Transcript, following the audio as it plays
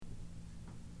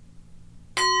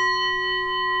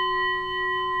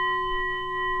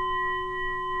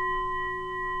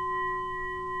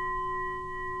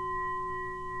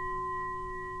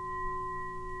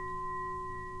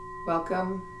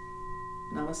Welcome.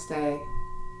 Namaste.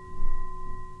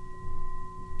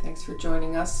 Thanks for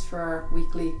joining us for our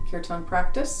weekly Kirtan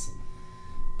practice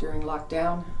during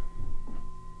lockdown.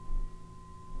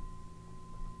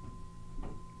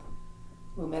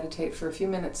 We'll meditate for a few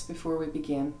minutes before we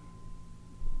begin.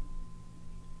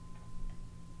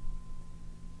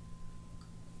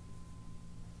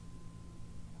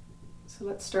 So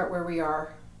let's start where we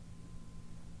are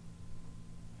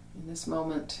in this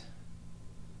moment.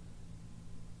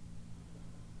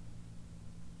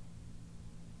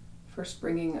 First,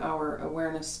 bringing our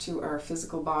awareness to our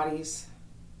physical bodies.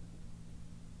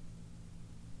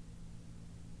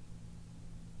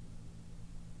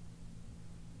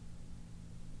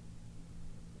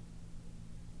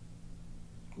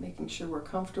 Making sure we're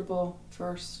comfortable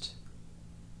first.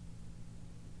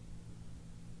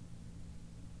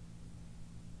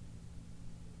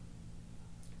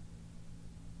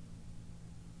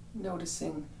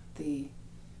 Noticing the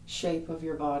shape of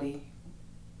your body.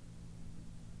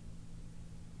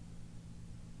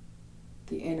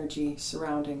 The energy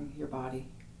surrounding your body.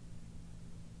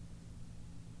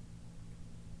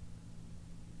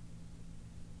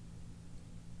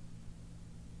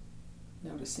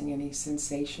 Noticing any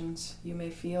sensations you may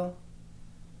feel.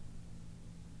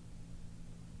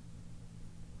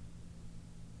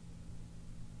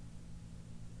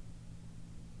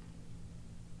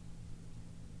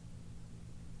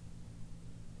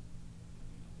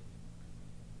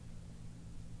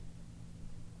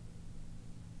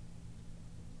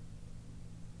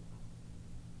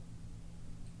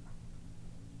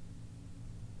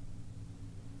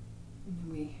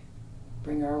 And we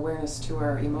bring our awareness to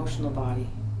our emotional body.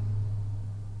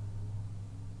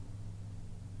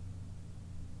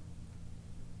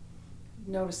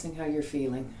 Noticing how you're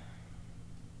feeling.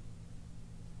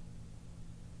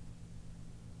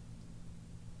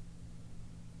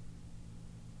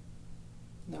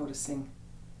 Noticing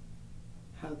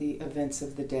how the events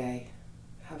of the day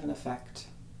have an effect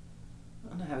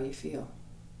on how you feel.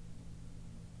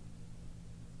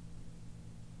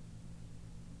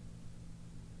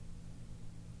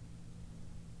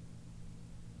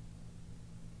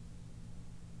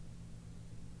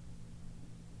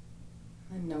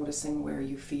 And noticing where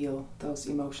you feel those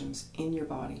emotions in your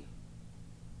body.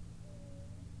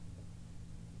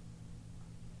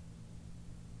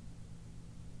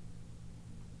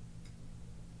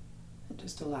 And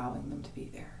just allowing them to be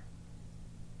there.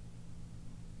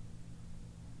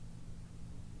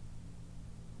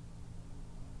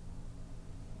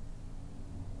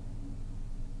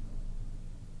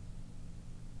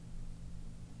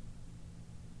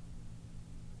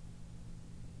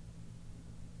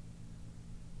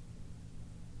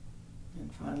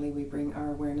 And finally, we bring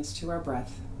our awareness to our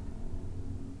breath.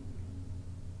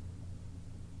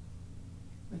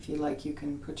 If you like, you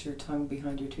can put your tongue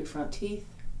behind your two front teeth.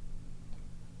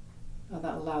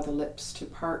 Allow the lips to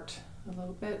part a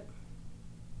little bit.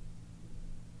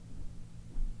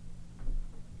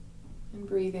 And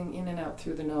breathing in and out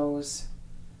through the nose,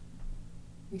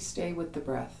 we stay with the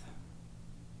breath.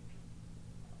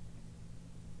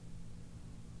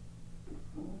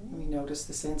 We notice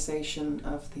the sensation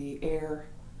of the air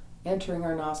entering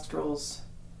our nostrils,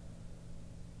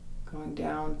 going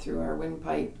down through our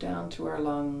windpipe, down to our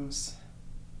lungs.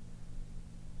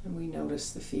 And we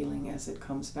notice the feeling as it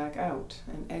comes back out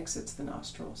and exits the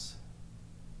nostrils.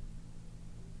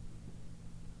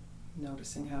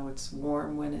 Noticing how it's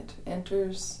warm when it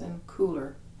enters and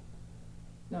cooler.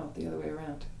 No, the other way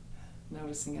around.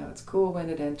 Noticing how it's cool when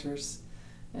it enters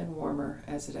and warmer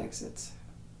as it exits.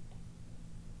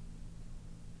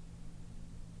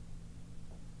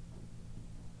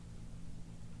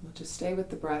 We'll just stay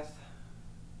with the breath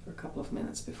for a couple of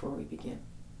minutes before we begin.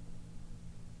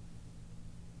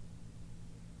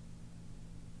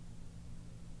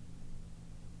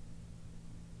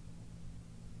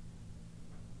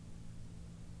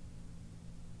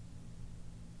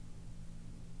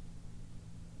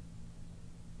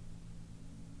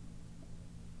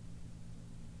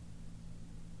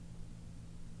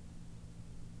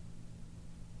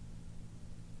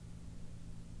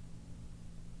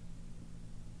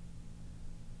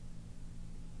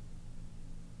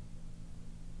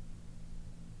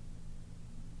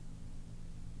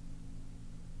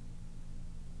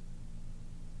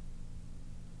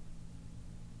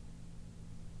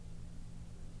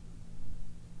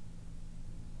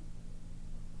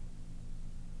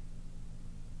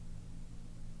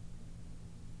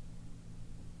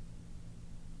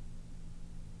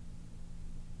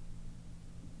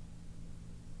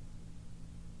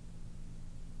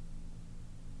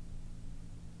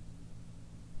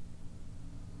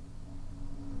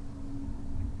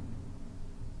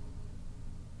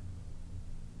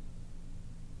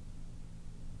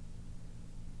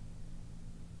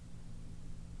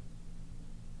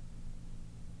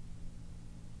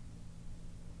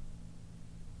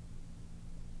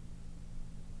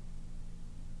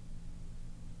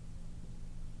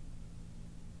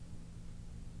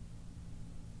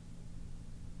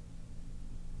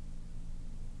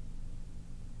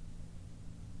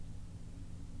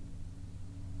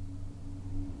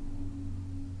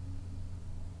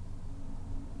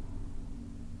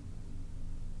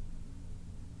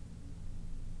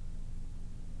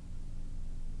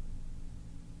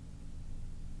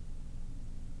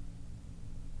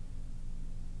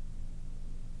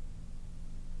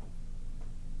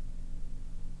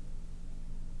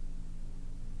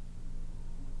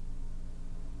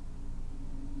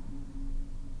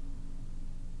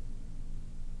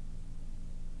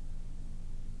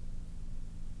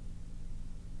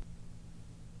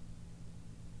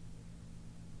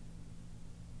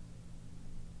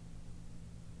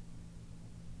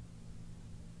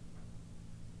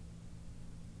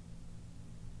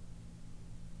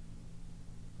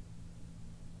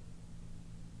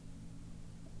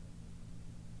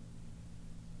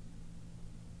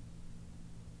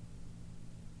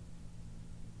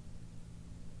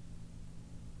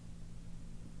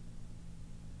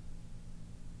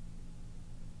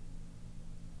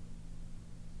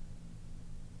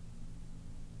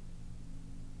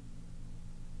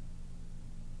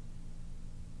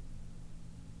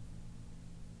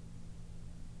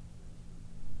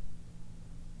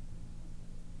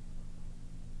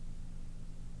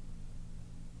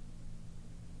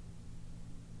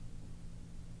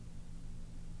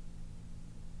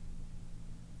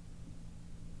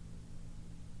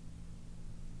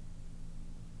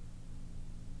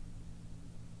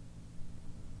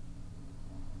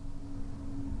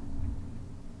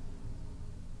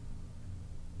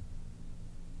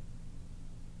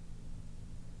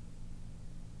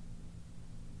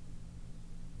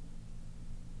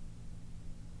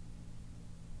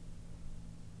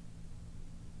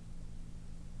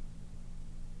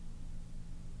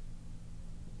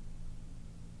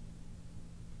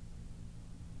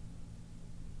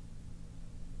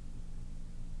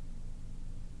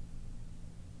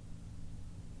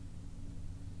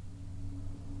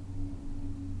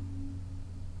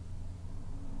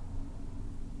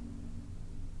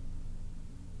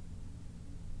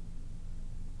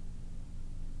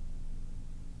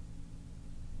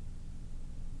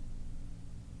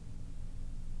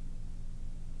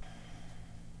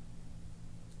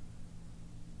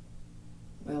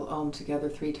 Om together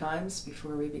 3 times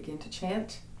before we begin to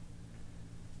chant.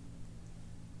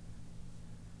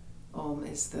 Om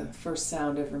is the first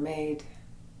sound ever made.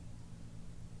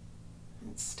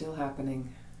 It's still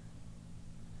happening.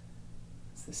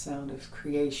 It's the sound of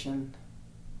creation,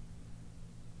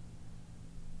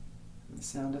 and the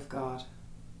sound of God.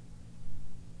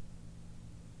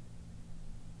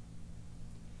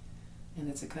 And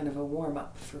it's a kind of a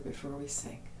warm-up for before we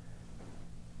sing.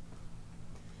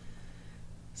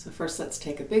 So first let's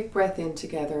take a big breath in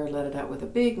together, let it out with a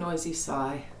big noisy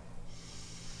sigh.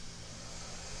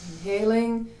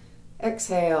 Inhaling,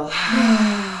 exhale.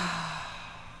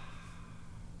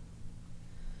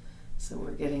 So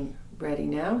we're getting ready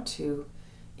now to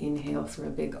inhale through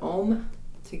a big Om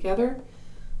together.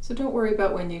 So don't worry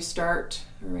about when you start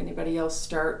or anybody else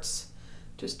starts.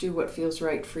 Just do what feels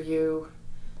right for you.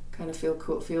 Kind of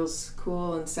feels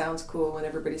cool and sounds cool when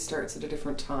everybody starts at a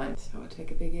different time. So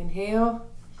take a big inhale.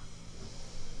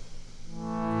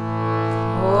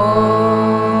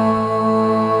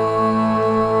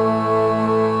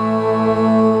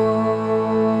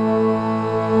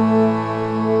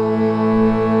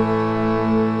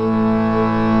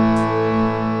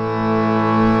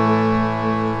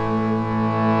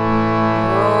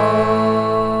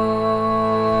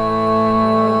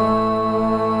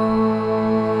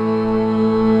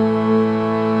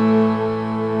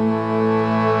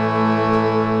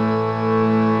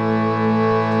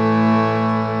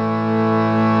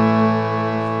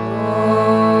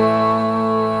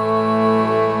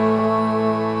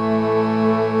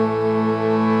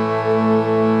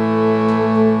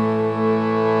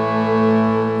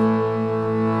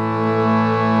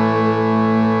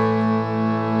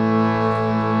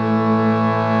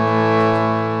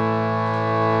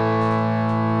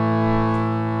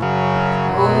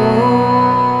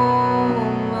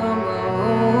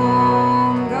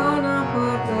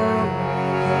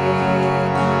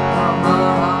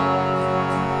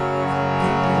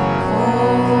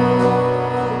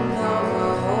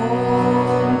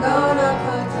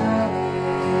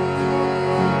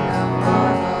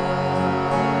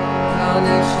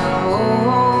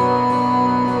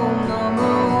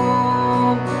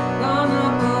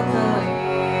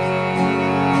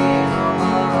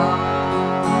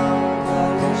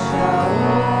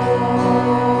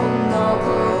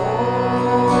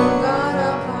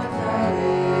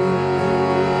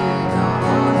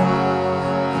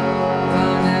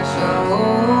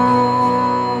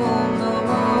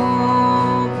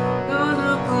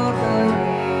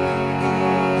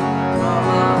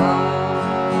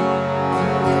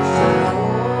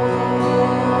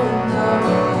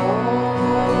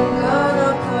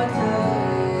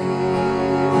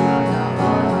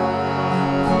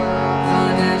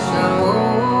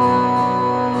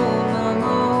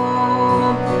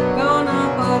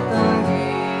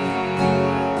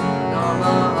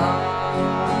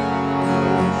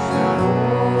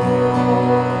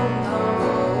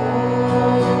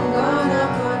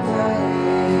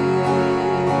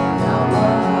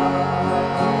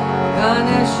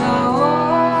 Ganesha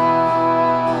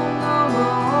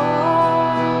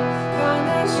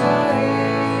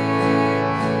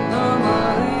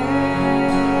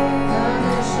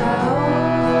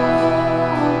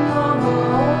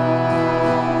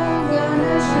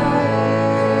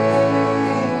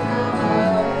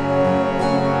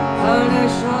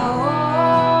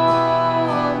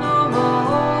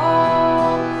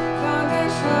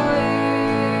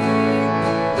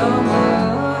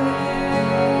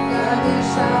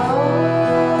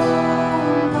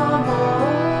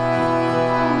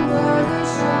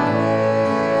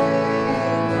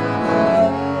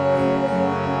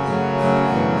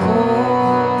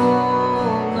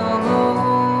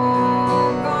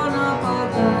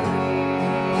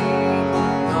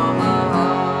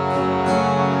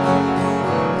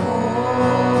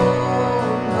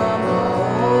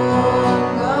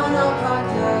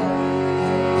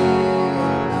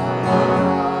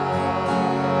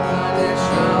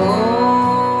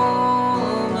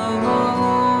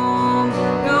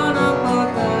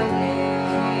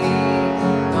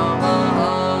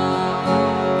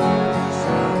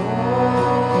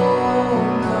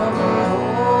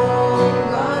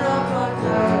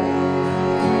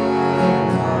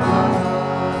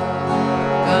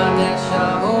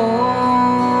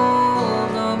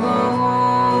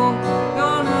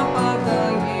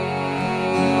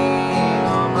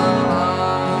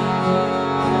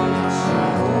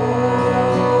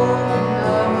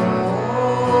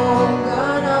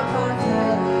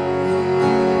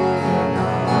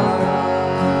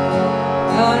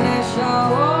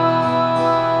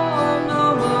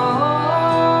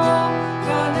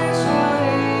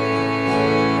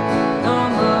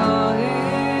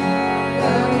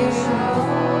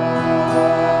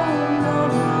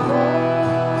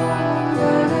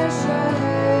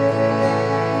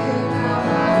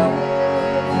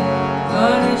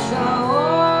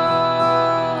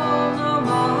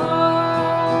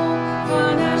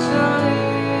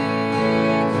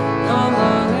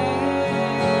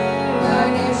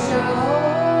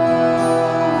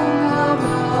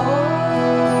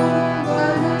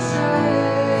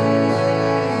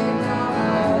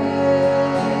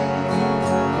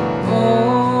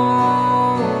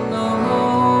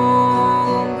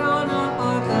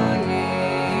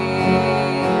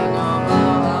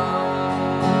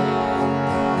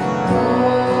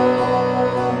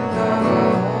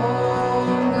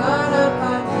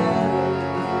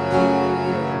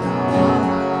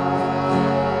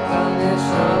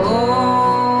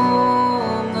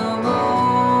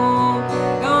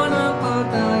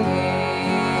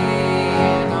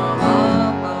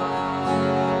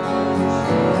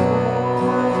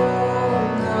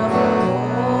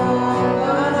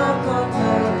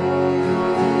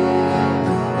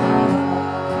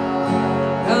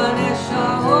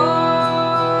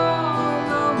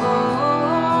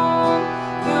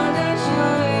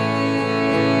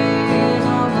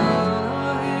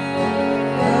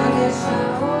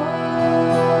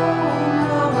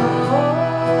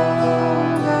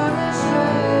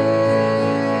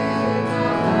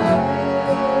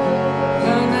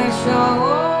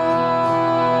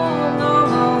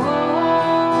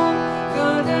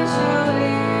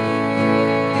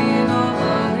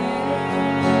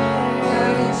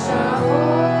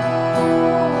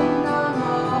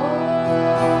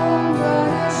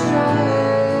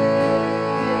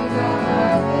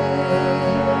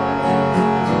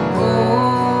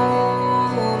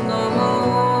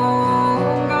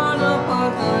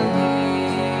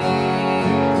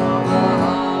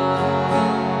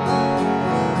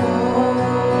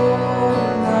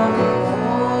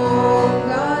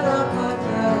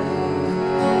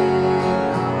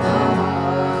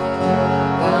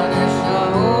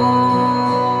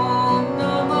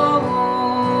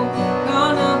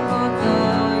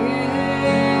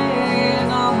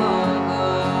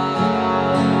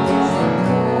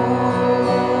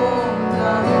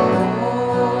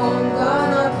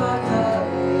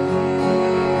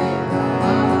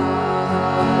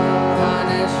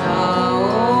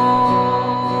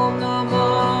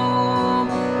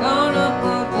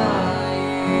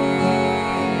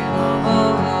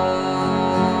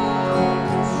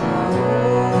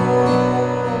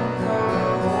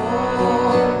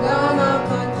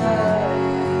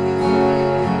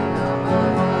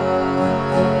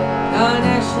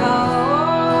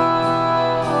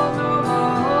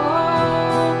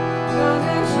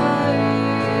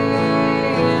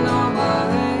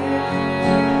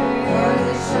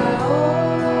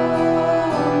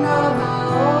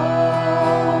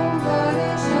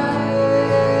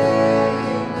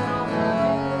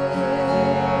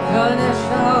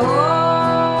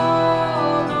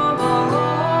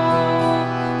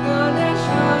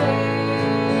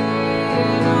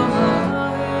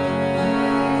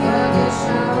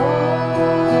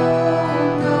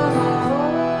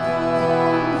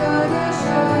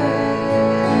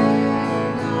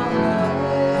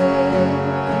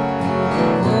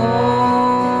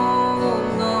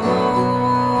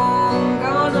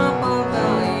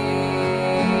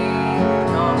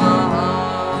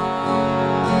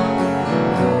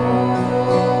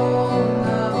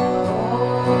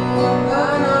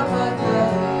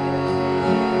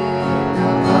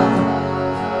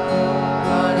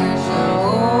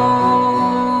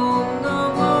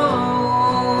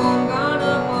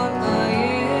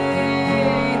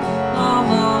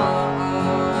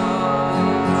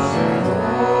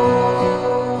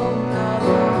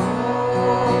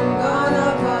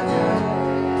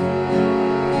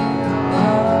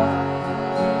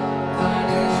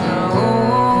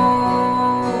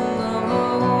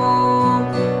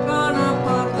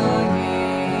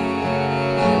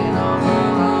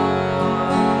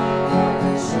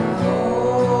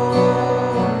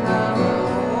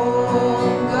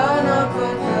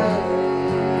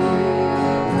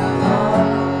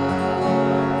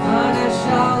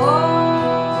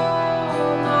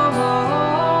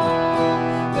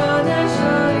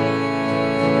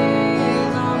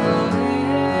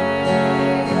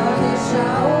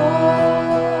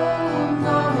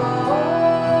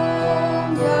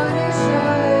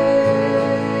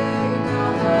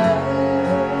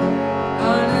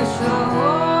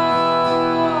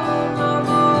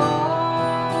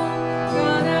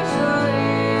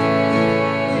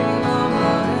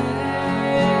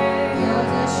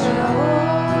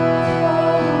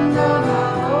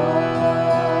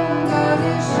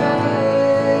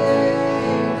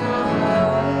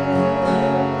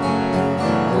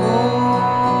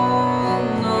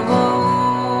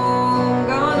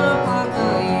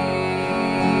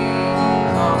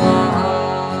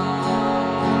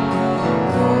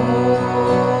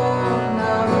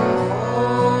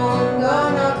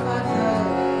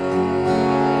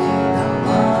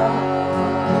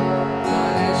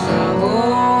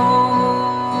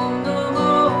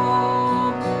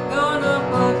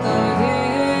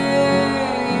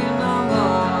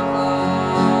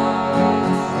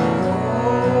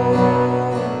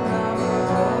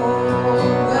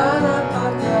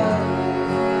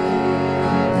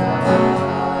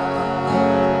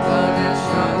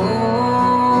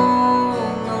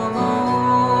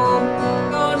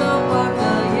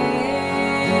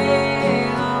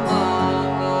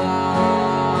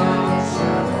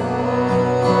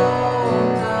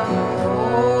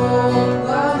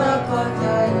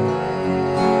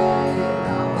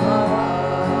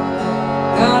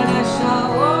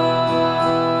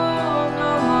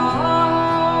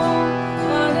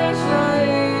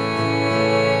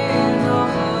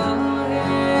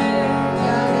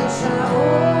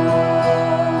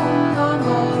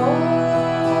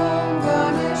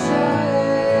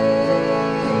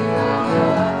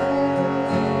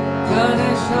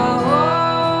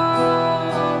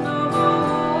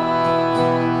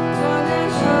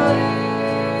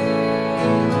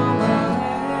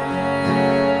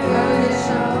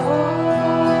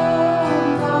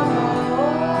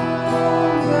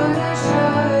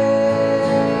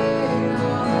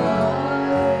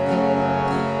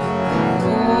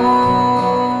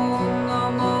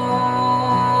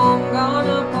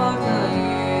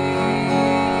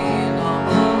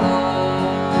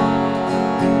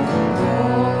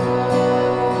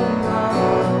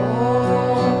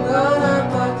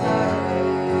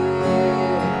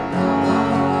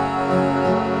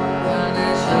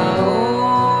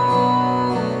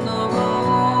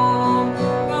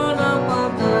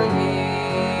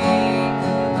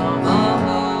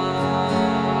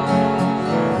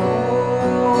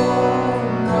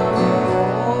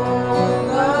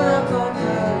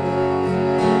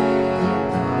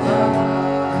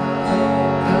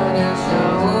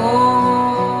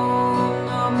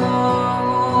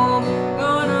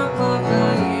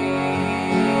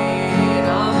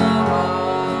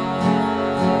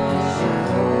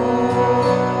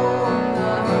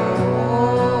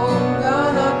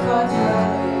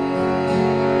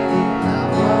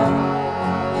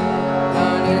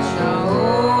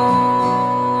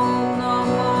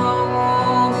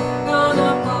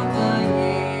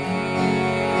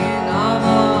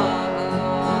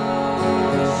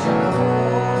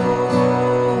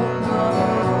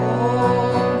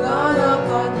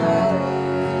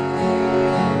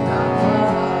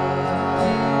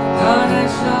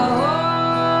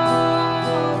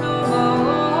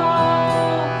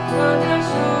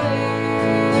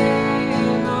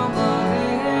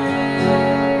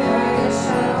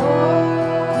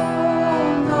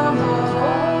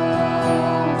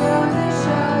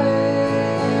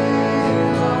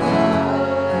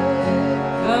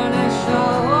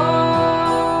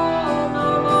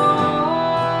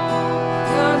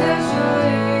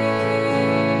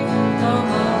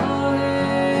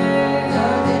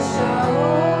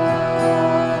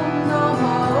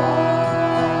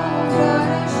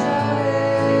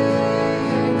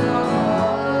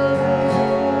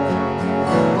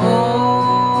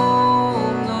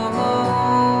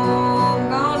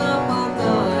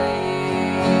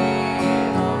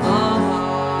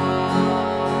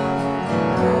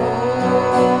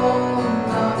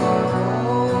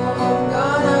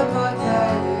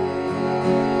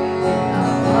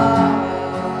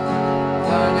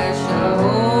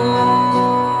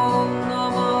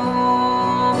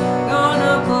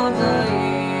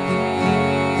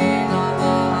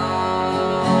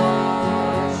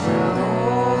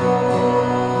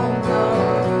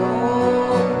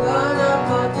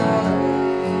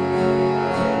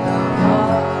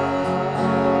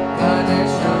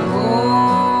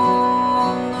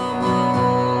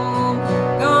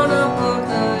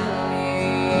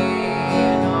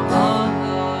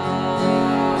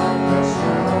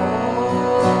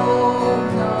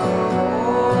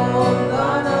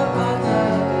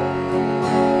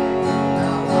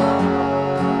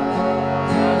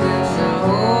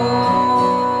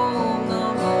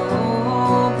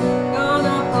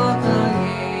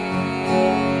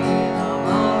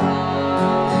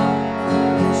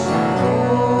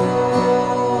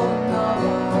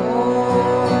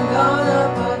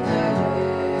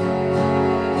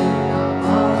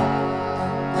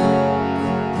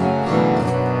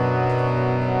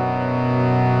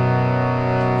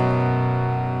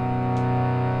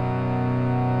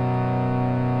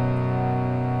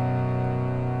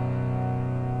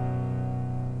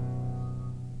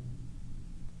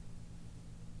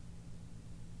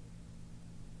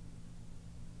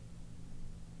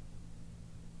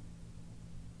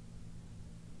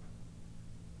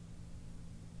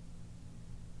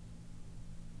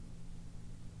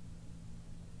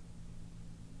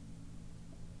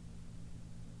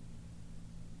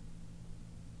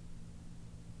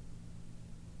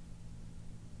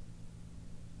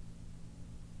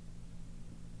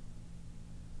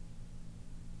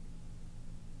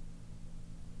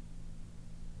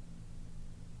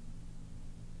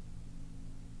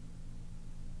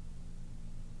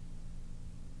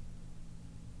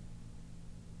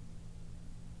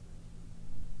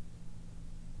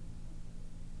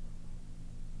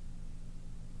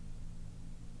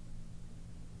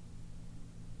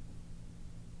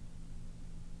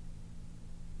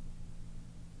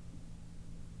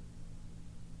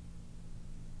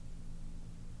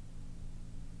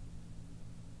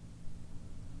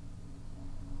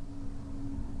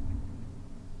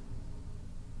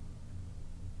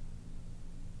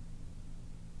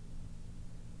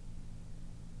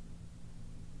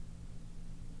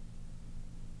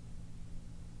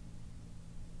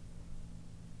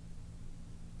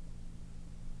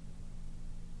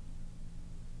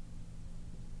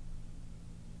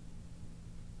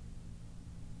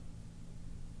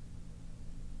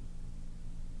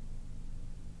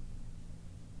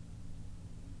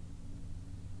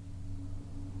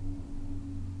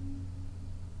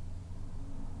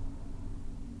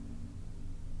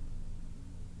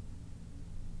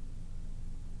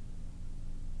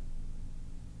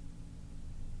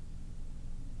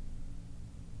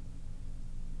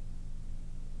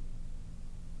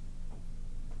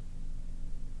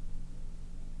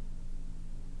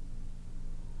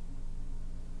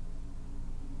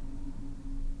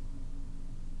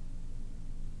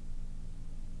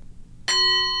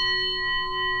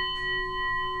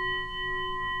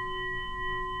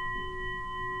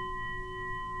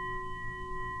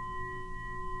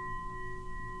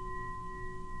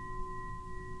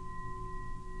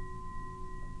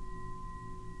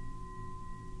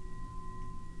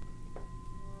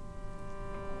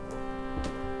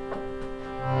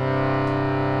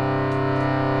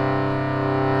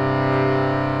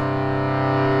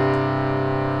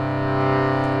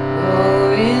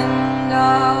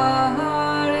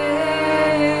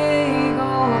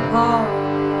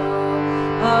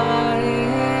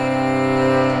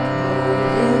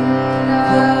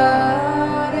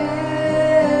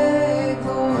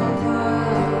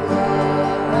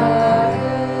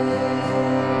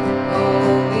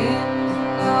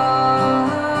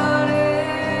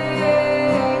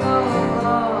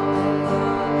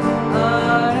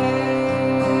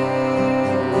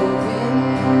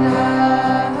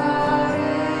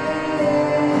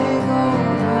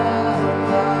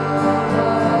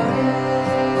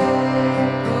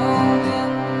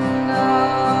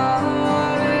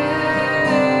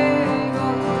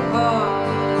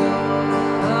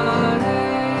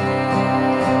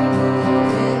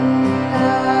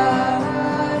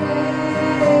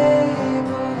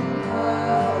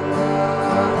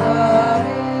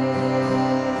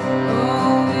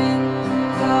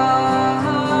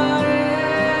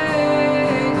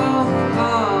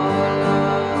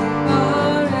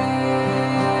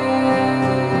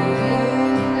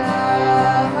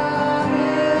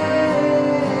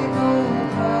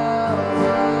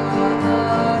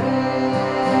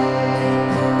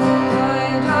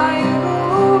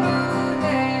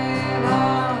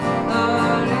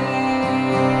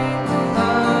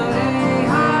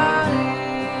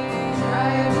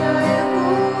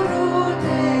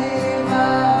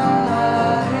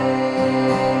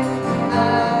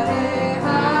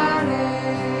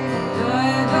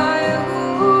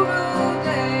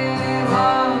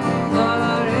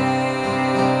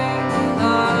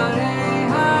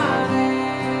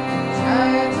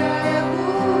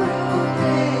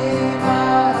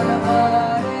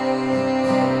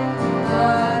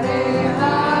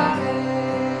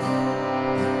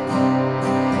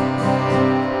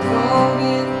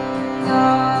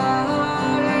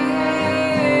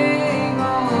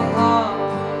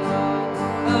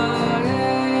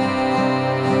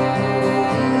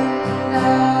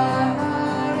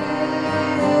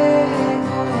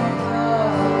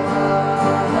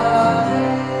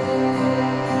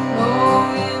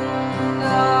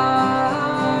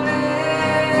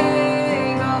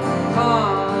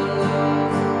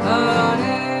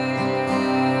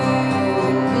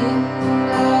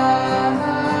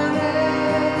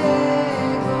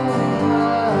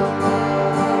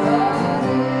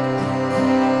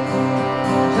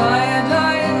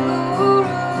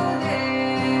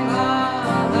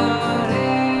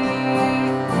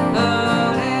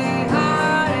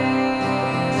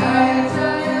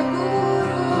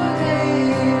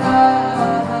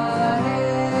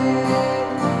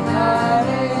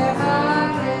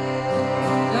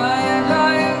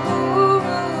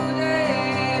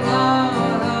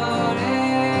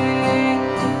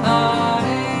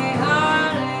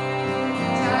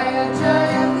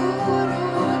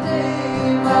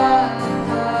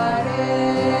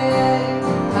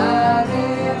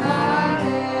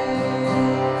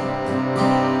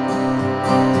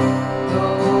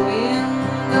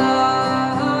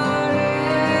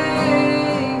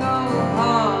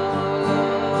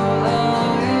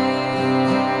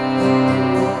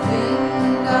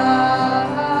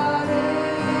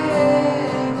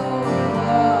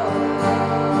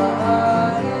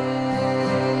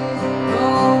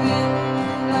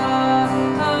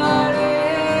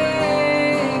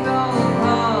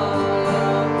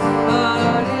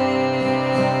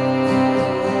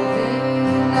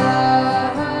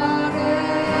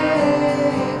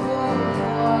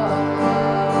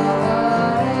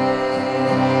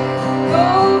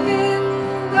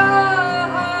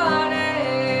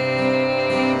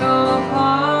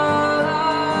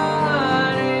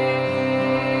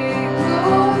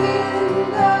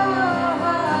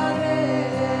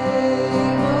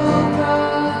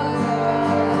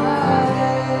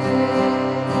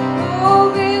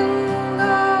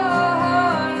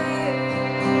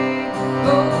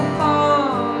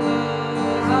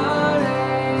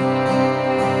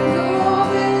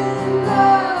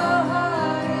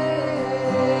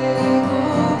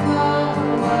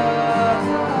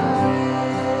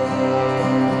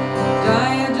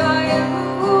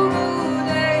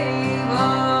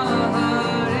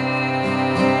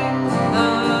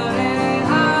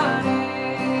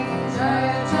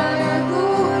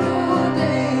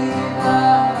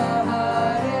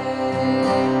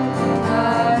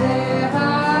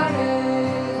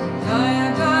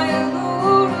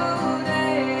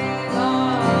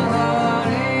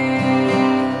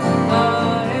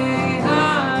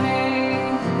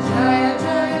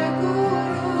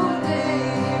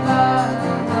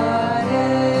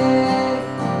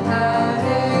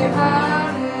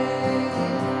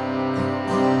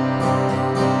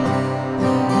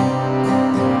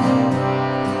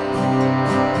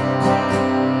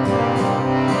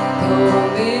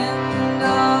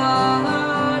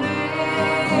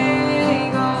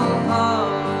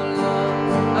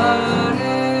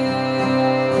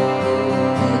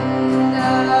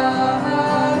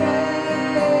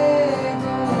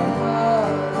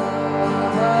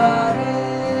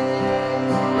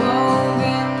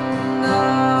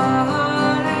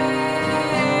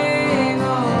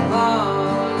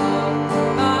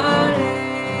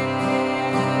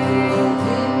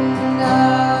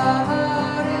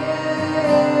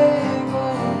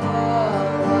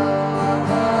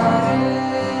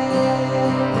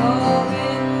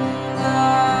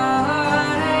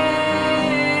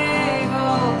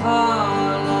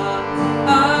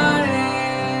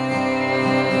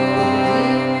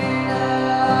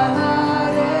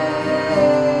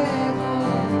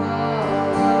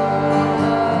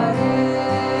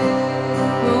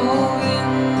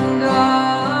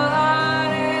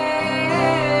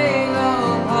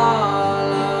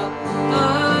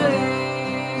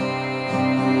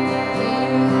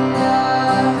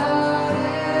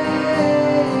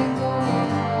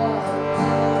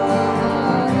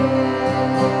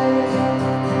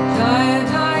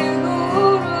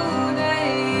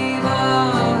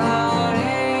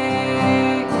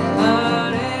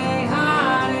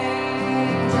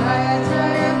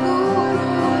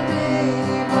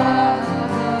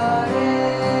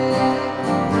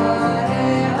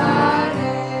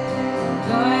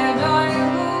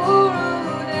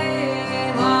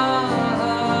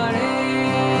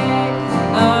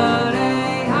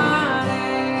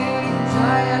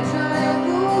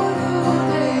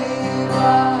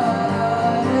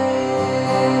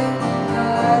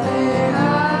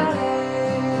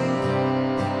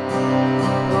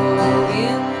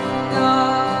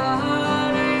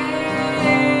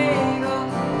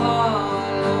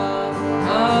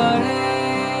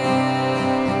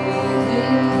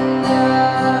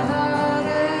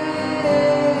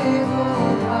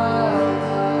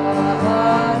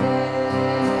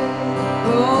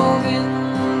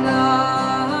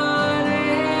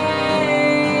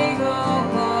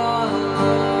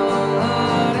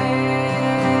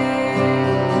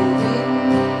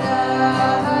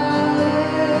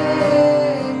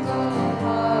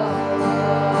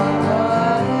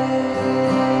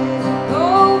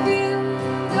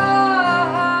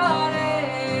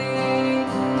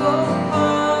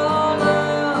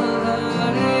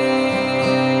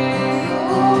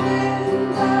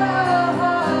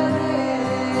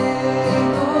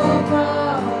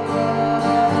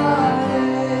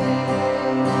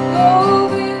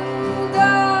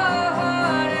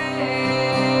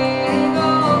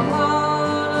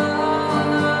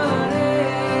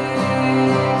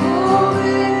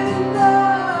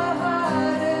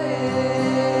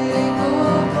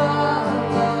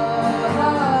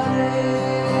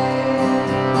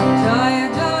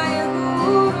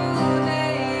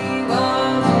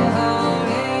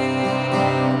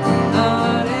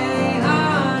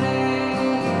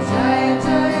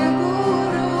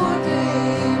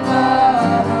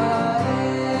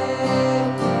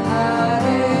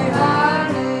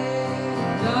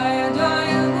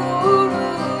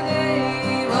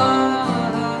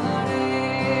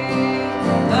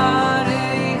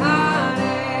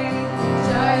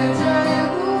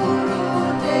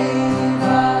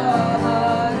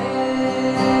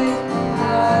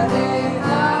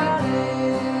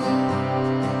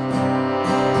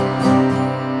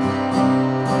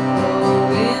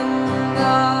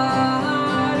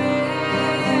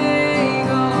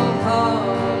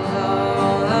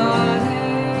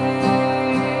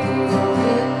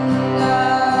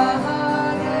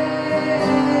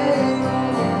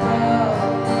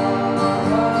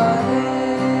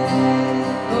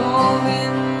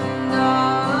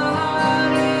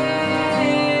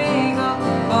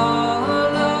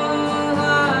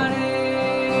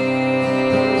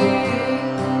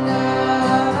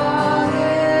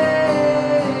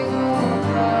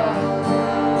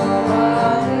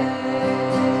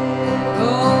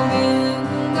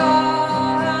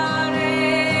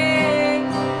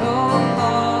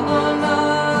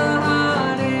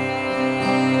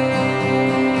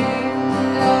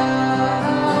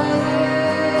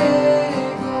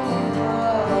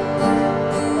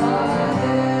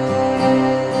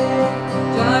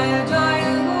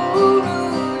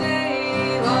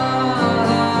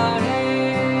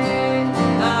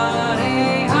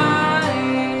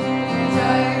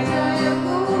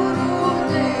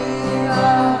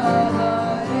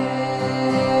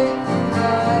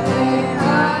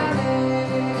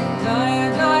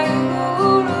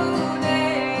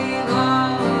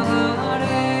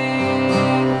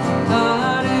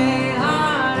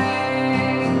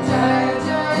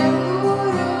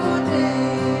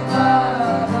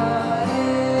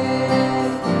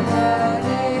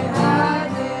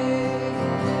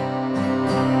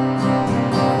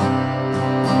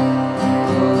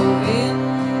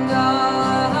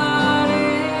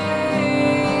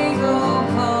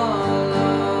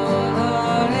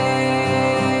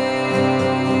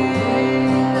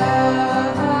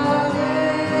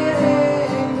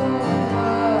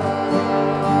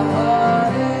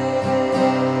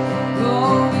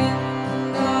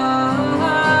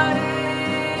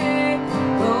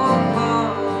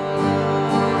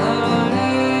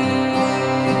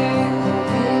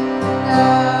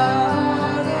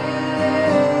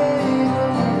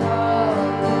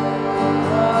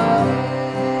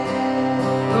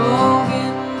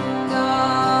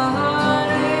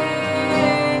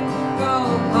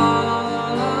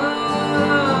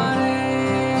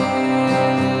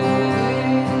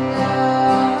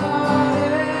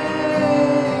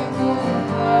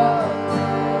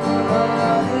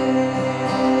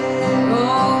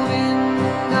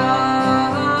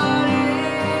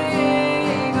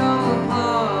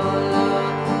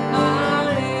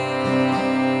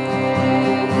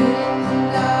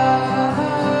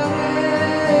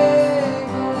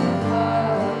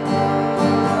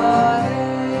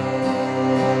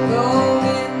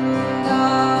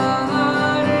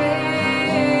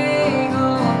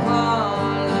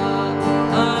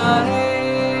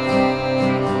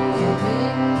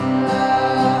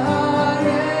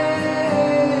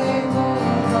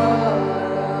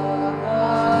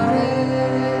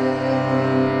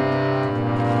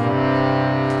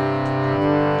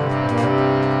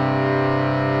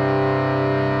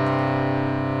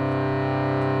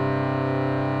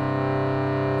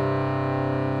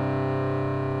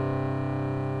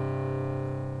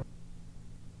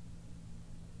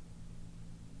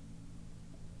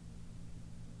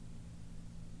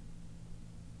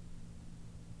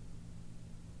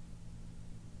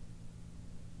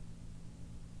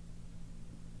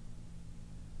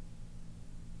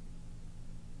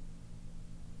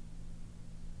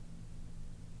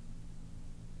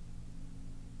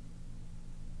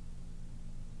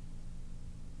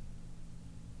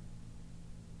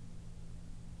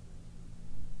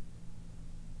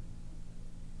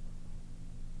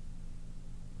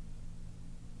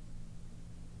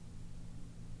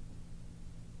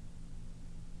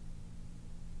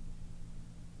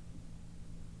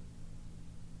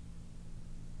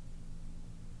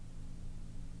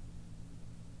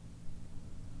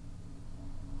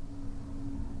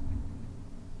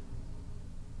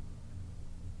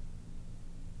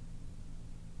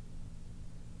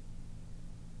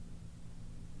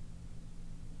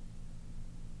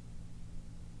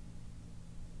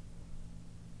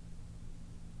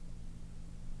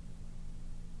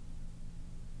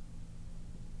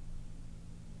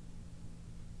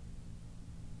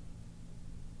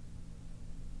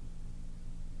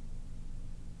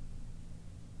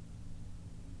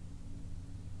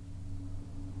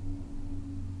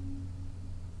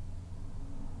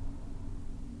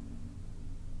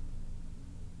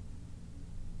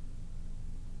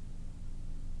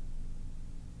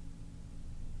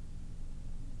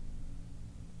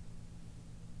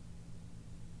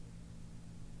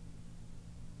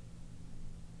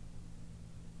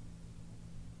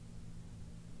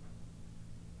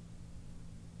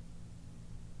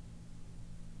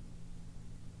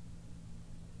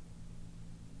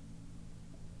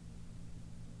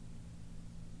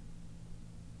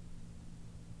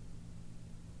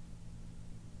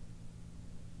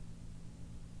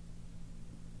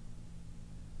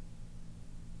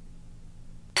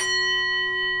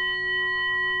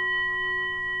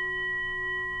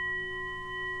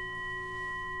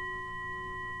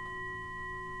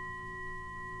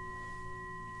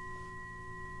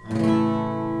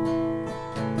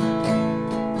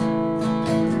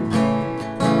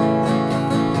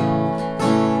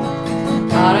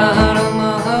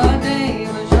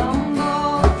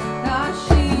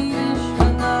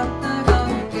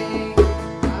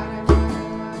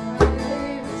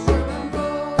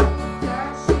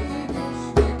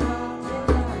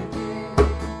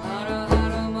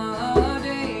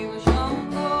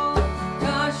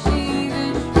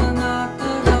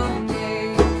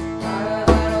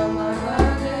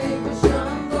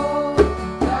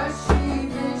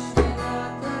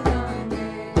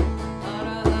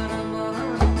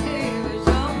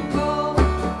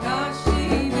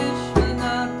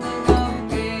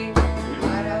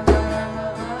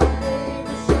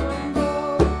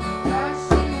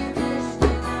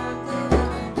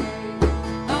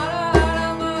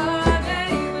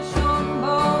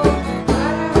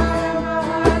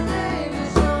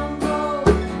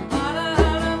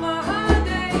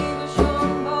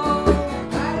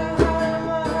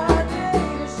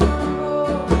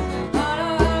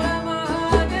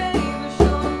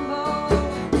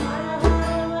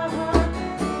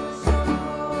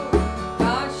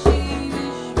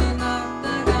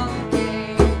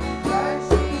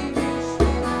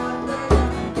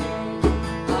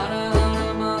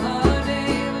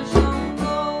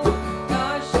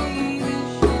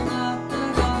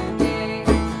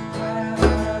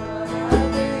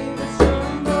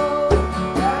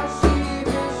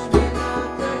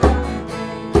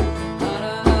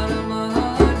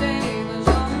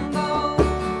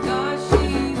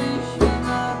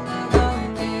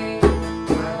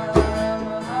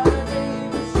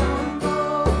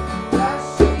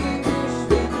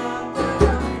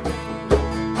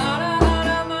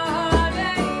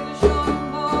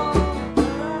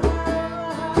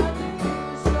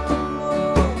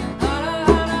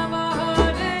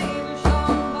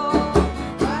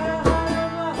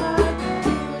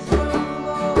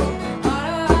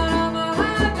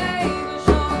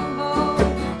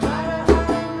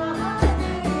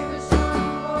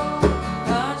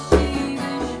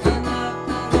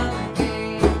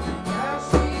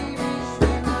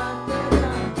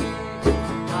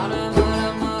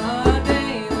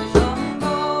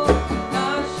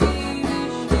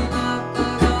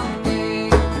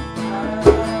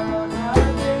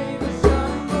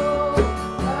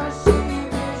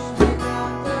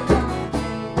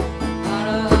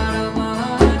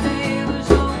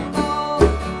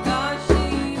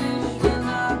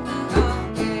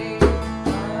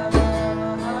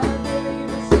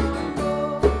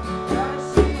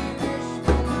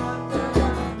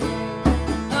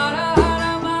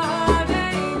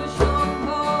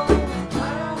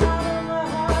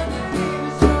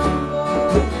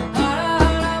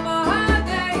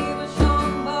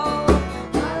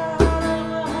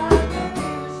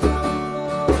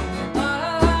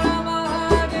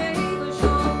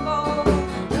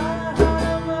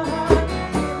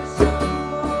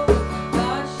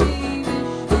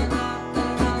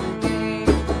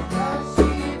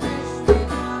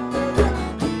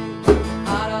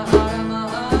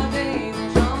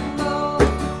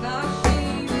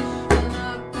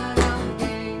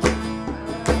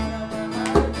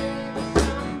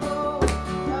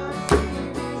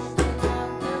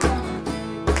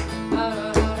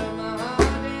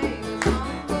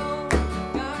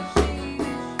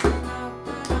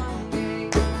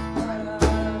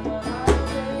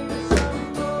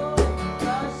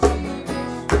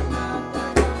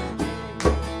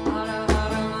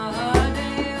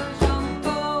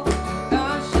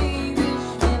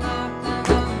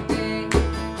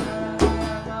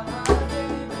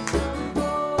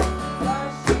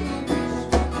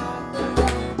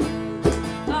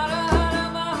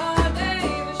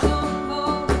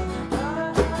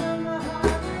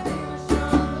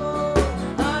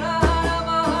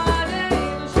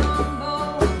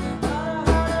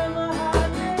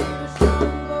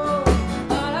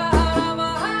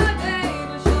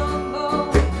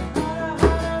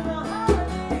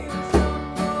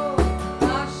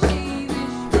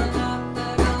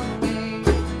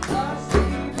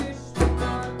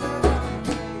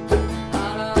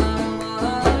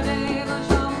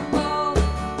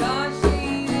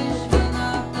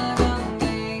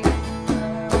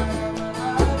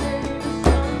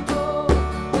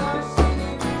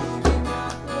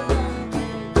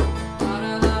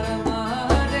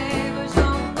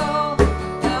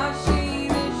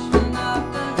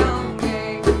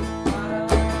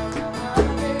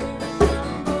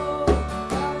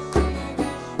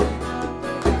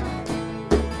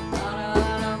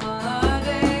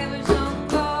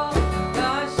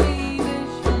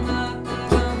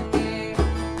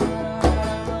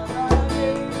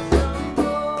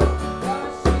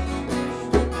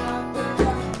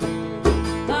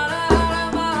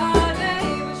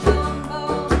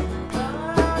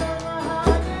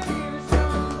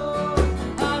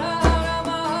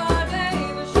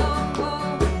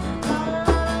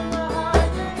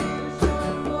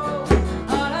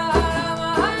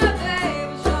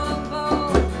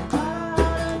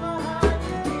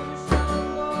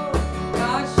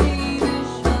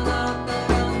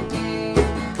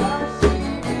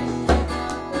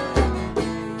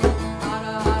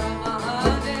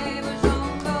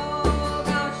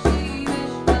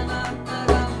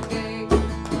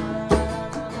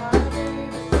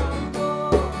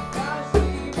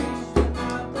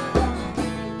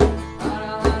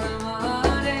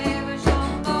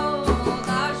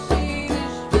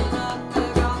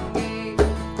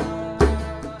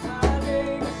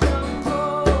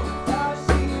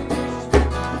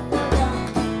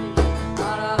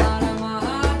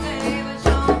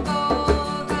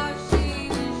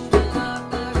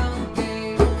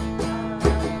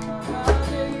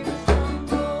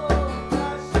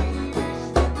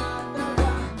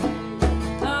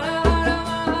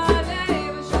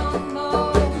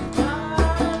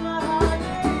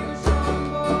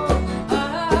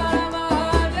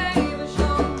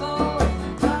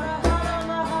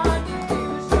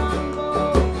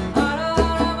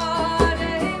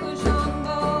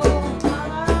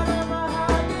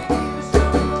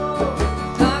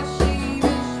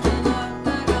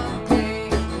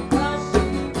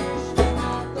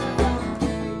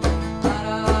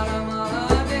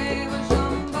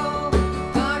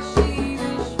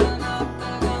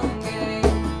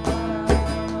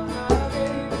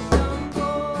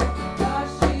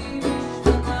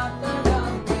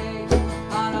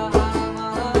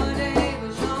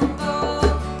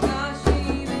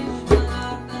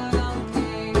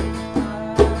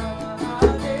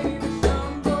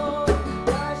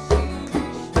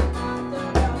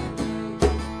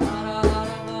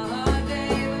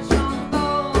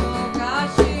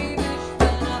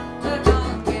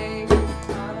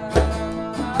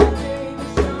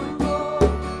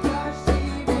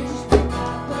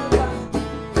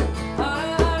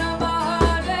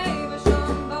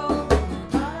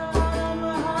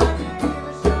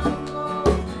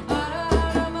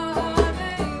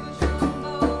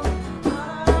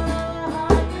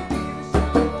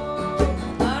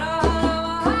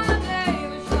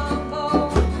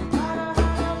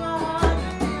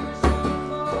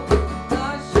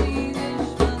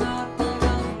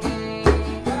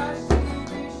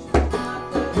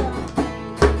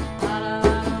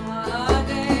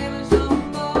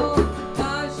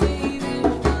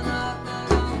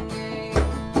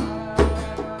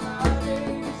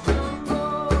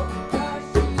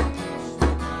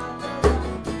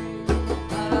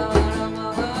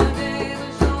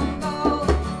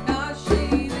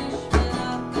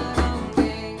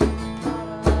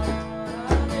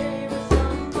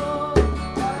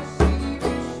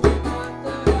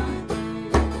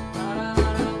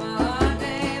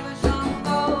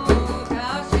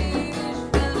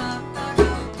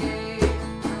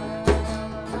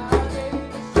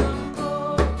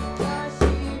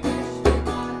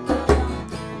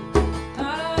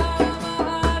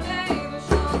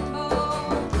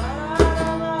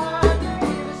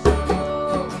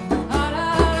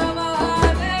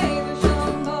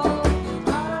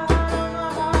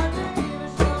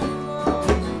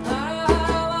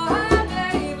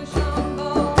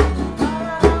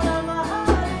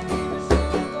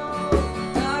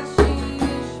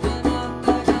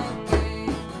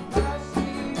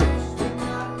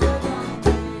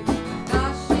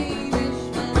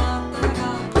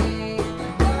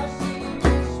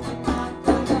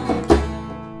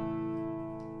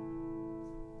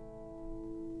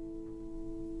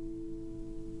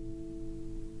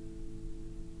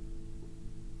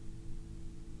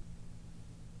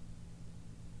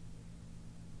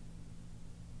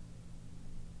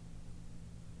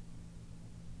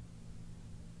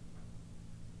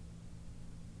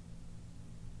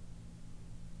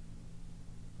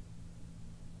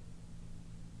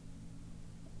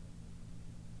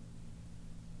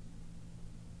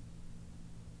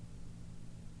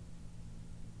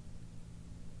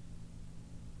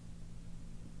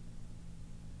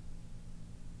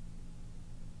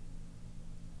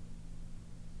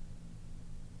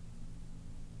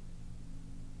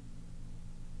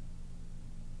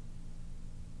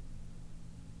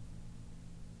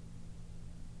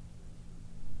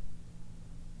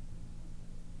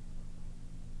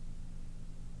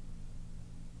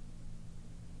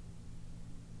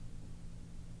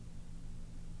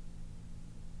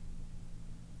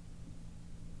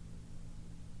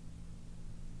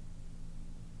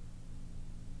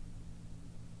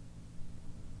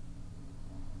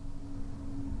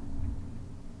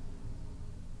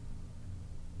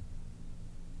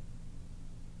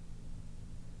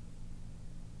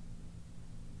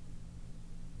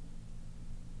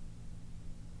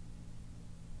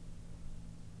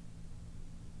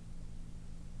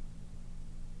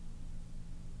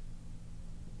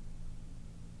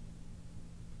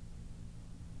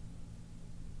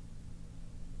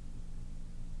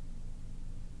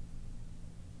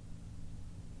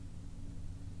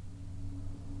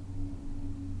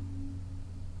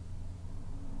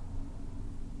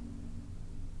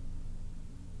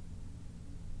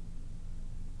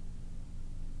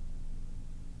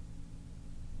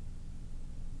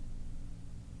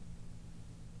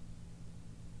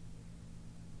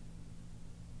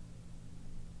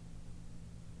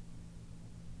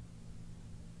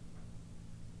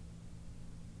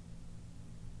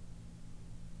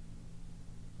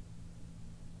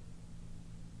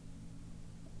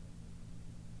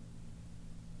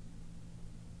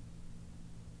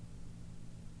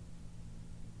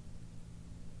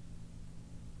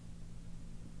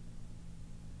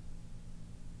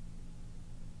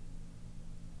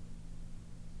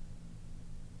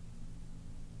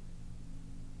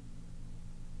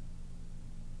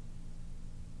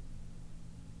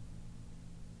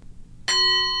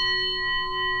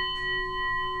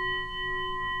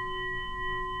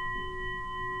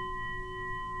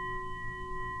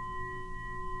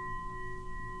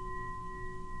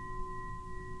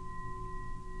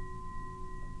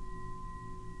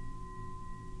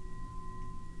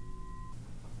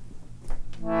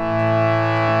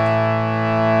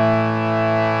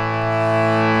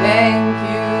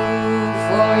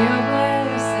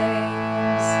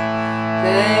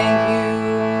Thank you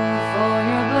for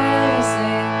your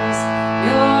blessings.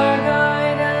 Your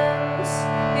guidance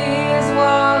is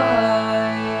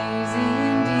wise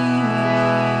indeed.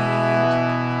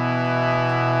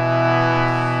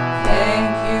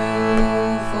 Thank you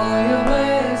for your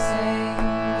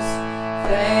blessings.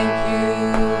 Thank you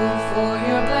for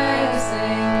your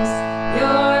blessings.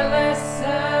 Your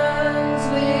lessons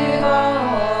live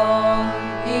on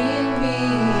in me.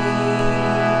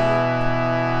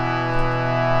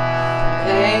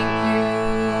 Thank you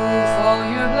for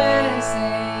your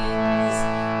blessings.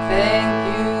 Thank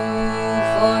you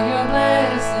for your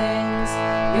blessings.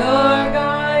 Your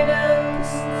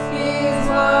guidance is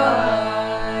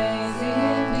wise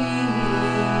indeed.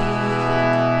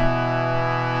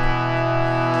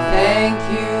 Thank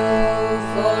you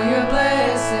for your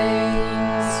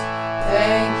blessings.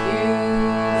 Thank you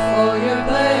for your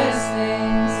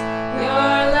blessings.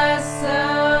 Your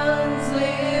lessons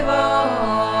live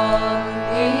on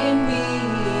in me.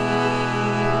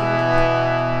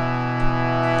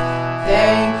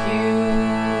 Thank you,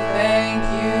 thank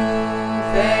you,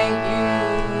 thank you,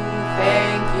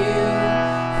 thank you,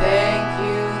 thank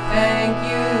you, thank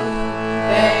you,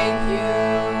 thank you,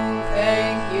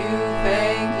 thank you,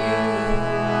 thank you.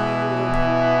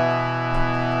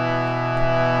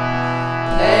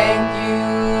 Thank you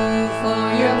for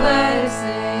your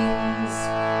blessings.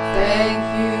 Thank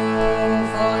you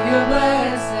for your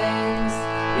blessings.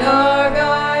 Your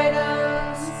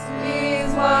guidance is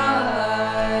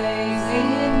wise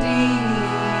indeed.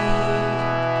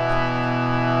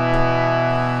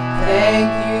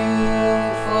 Thank you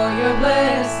for your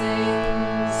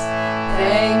blessings.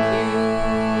 Thank you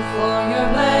for your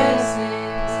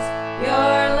blessings.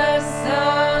 Your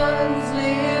lessons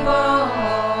live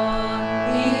on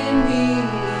in me.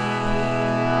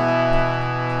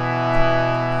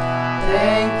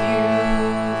 Thank you,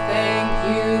 thank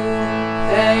you,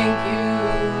 thank you,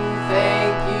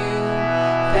 thank you,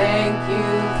 thank you,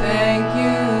 thank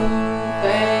you,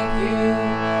 thank you,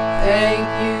 thank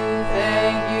you,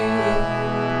 thank you.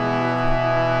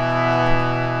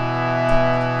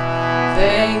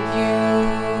 Thank you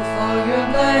for your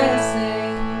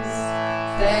blessings.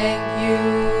 Thank you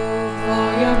for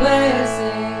your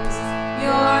blessings.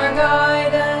 Your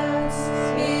guidance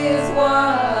is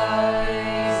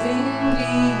wise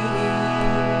indeed.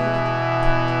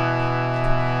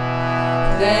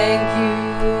 Thank you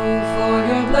for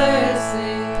your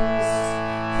blessings.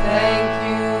 Thank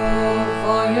you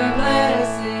for your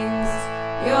blessings.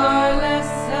 Your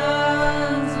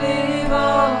lessons live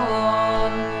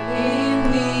on in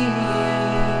me.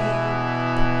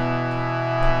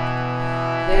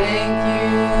 Thank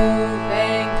you,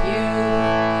 thank you,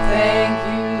 thank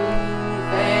you,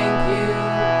 thank you,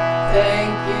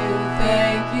 thank you,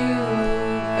 thank you,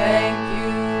 thank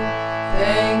you,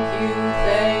 thank you,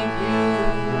 thank you.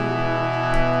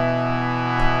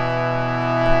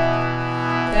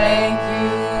 Thank you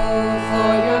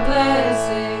for your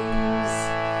blessings.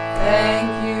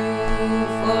 Thank you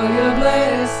for your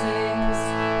blessings.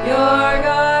 Your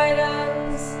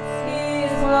guidance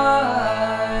is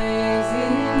wise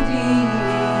indeed.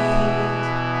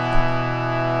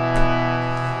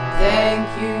 Thank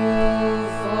you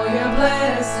for your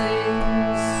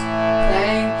blessings.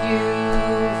 Thank you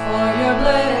for your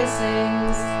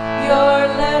blessings. Your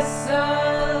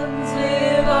lessons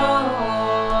live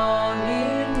on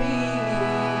in me.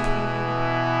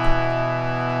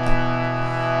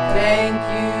 Thank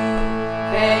you,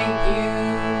 thank you,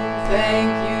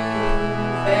 thank you,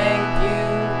 thank you,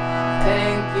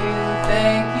 thank you,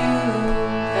 thank you,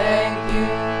 thank you,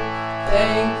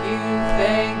 thank you,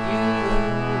 thank you.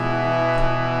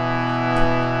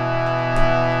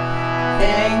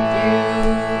 Thank you,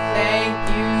 thank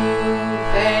you,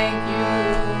 thank you,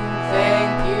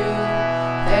 thank you,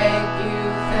 thank you,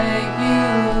 thank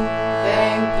you,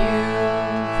 thank you,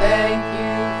 thank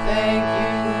you, thank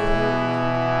you.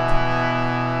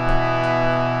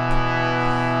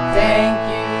 Thank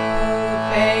you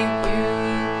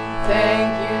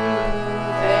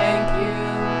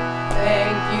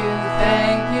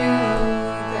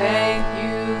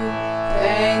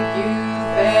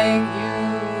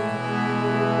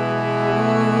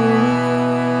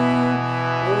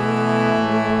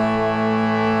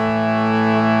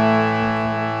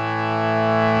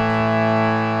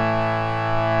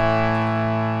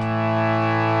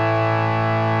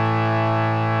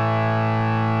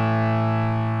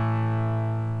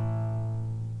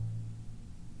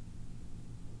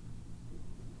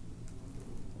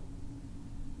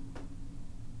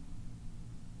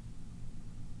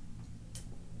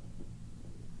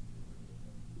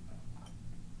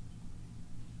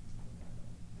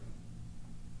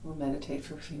We'll meditate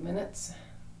for a few minutes.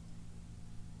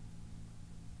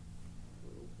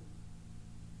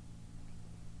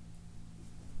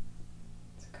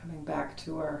 So coming back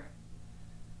to our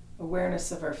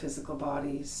awareness of our physical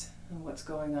bodies and what's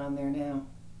going on there now.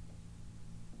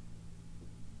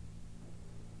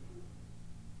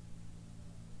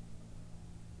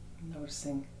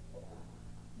 Noticing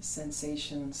the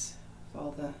sensations of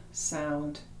all the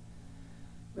sound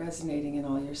resonating in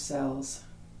all your cells.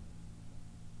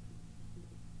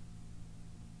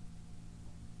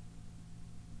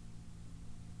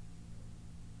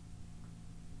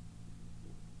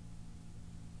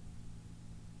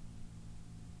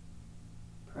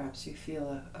 Perhaps you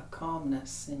feel a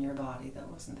calmness in your body that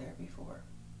wasn't there before.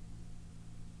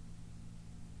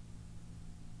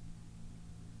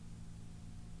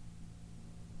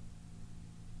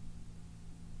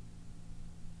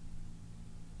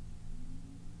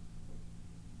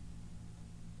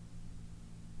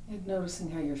 And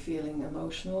noticing how you're feeling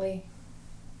emotionally.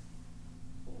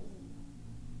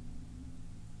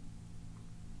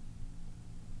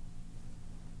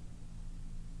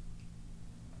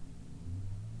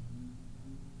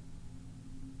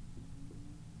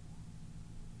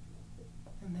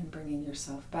 And then bringing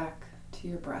yourself back to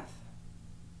your breath.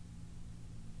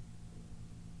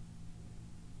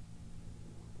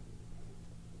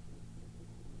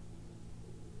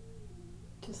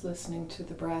 Just listening to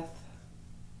the breath.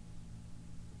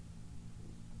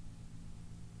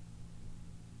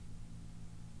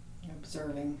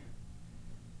 Observing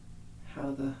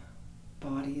how the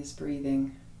body is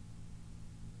breathing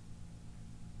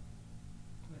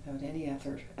without any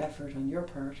effort on your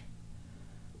part.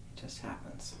 It just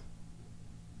happens.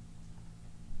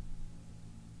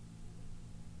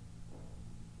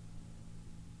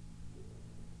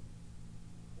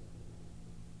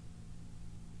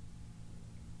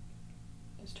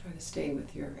 Just try to stay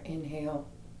with your inhale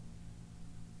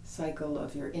cycle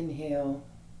of your inhale,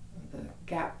 the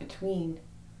gap between,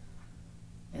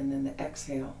 and then the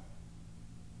exhale.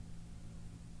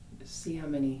 Just see how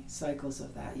many cycles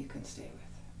of that you can stay with.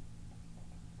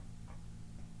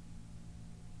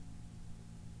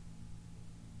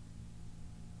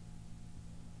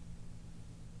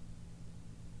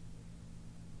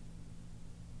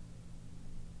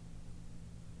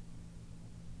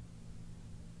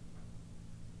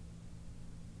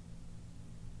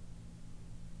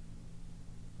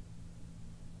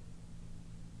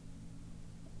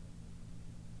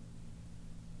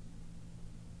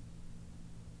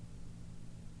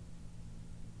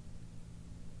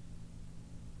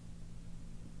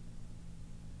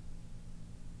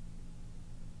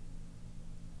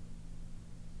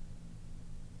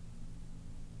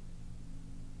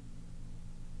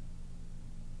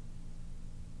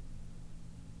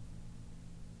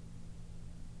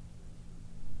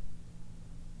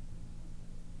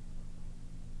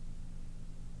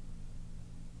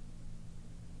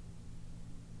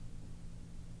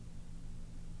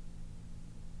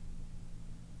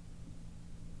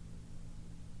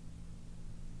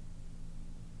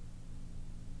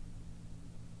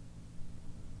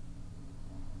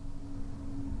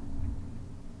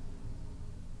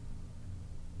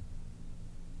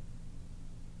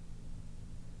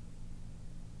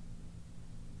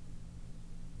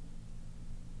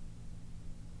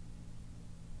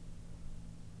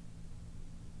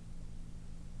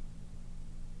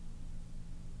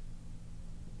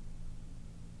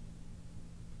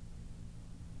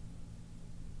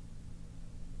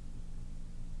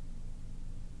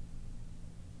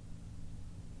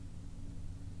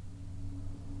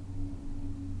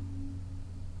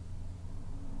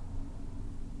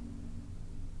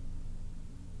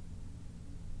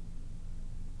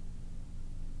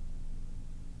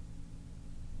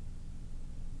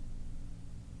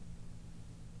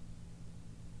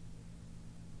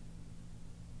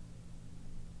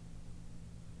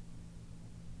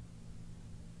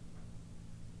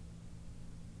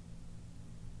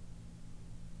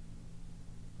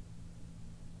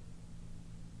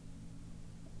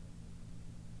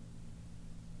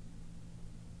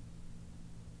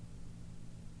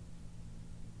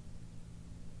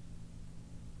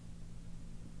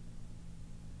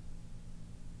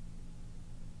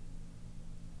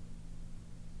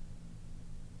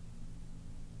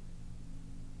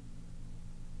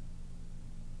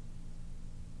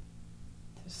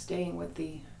 Staying with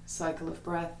the cycle of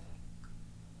breath,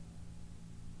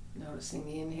 noticing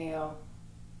the inhale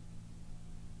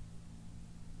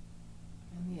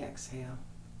and the exhale.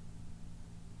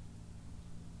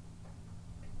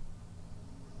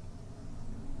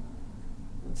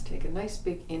 Let's take a nice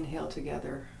big inhale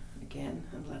together again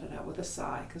and let it out with a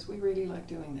sigh, because we really like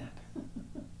doing that.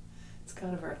 It's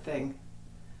kind of our thing.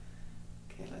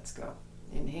 Okay, let's go.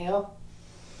 Inhale.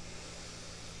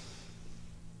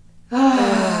 It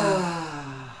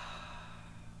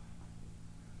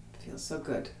feels so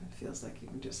good. It feels like you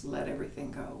can just let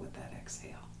everything go with that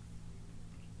exhale.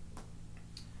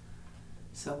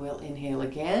 So we'll inhale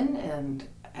again, and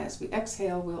as we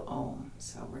exhale, we'll Om.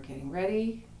 So we're getting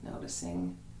ready,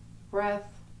 noticing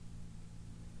breath.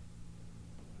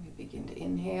 We begin to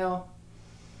inhale.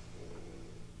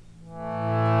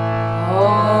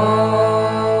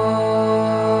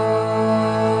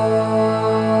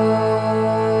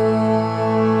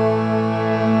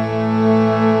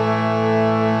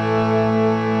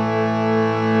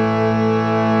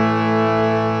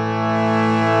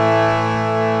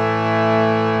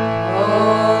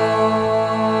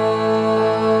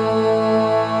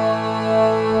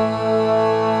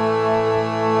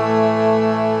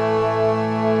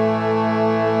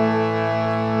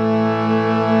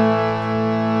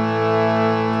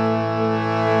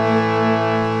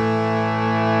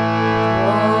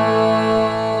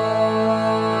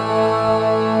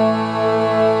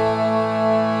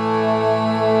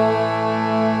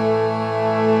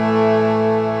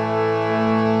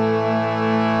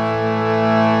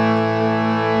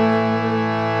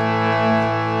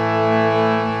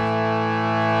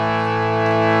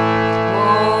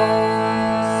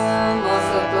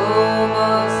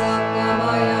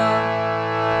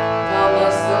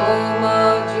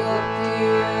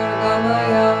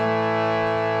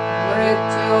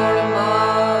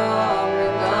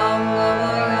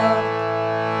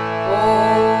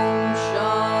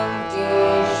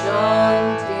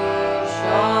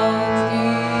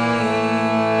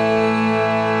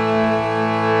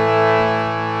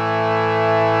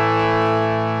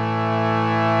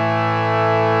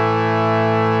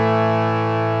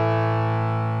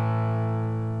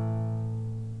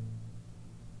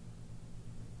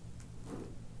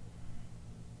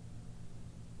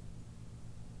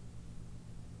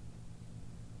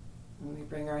 And we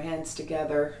bring our hands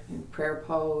together in prayer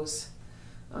pose,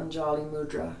 Anjali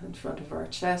Mudra, in front of our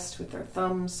chest with our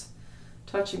thumbs,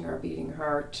 touching our beating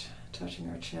heart, touching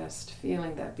our chest,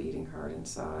 feeling that beating heart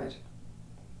inside.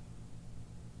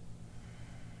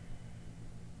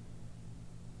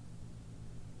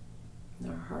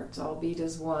 Our hearts all beat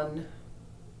as one,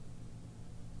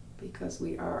 because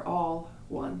we are all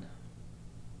one.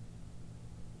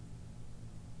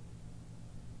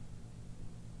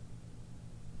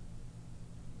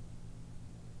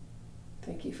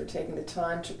 Thank you for taking the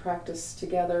time to practice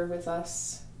together with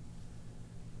us.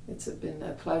 It's been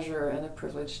a pleasure and a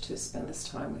privilege to spend this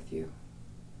time with you.